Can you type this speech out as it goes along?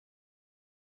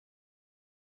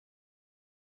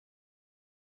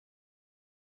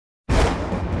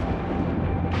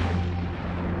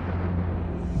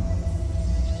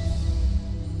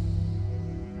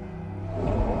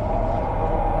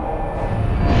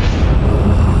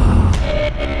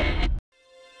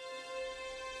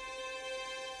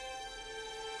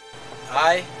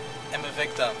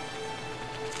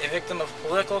victim of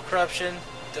political corruption,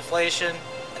 deflation,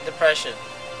 and depression.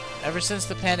 Ever since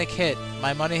the panic hit,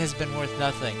 my money has been worth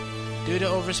nothing. Due to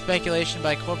over-speculation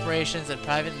by corporations and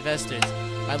private investors,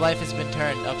 my life has been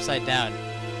turned upside down.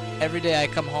 Every day I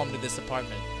come home to this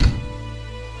apartment.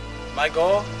 My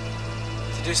goal?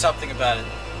 To do something about it.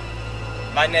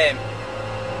 My name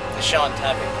is Sean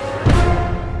Tapping.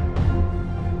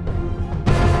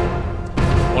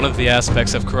 One of the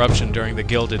aspects of corruption during the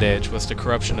Gilded Age was the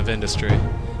corruption of industry.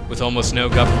 With almost no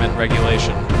government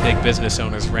regulation, big business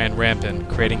owners ran rampant,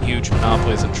 creating huge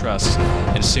monopolies and trusts,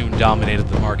 and soon dominated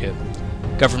the market.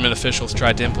 Government officials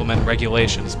tried to implement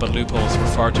regulations, but loopholes were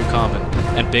far too common,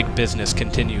 and big business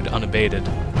continued unabated.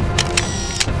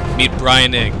 Meet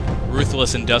Brian Ing,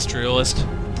 ruthless industrialist,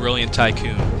 brilliant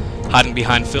tycoon. Hiding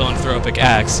behind philanthropic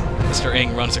acts, Mr.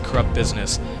 Ing runs a corrupt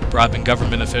business, bribing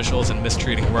government officials and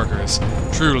mistreating workers.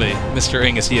 Truly, Mr.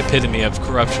 Ing is the epitome of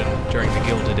corruption during the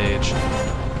Gilded Age.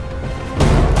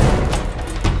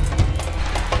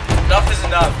 Enough is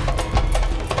enough.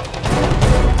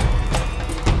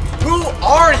 Who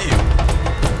are you?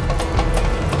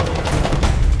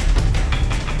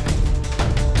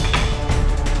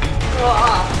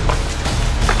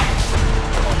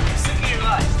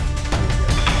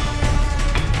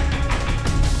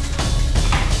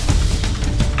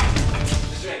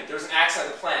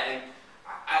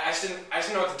 I just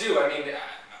didn't know what to do. I mean,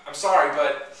 I'm sorry,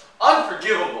 but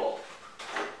unforgivable.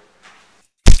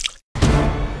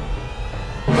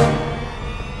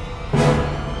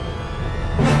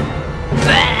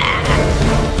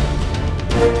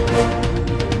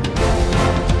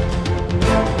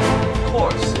 Of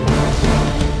course.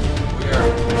 We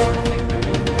are.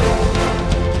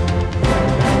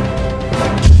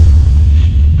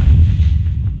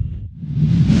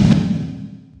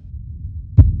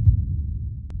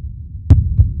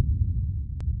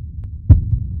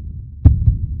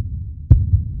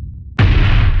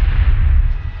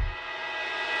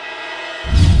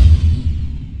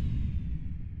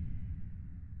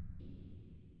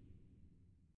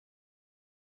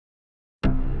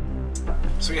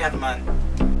 So what do you have in mind?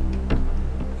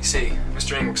 You see,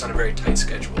 Mr. Ing works on a very tight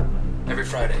schedule. Every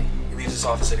Friday, he leaves his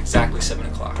office at exactly 7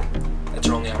 o'clock. That's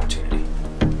our only opportunity.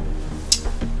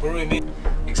 Where do we meet?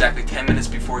 Exactly 10 minutes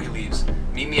before he leaves.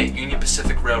 Meet me at Union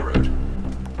Pacific Railroad.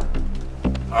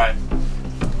 Alright.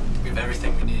 We have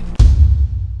everything we need.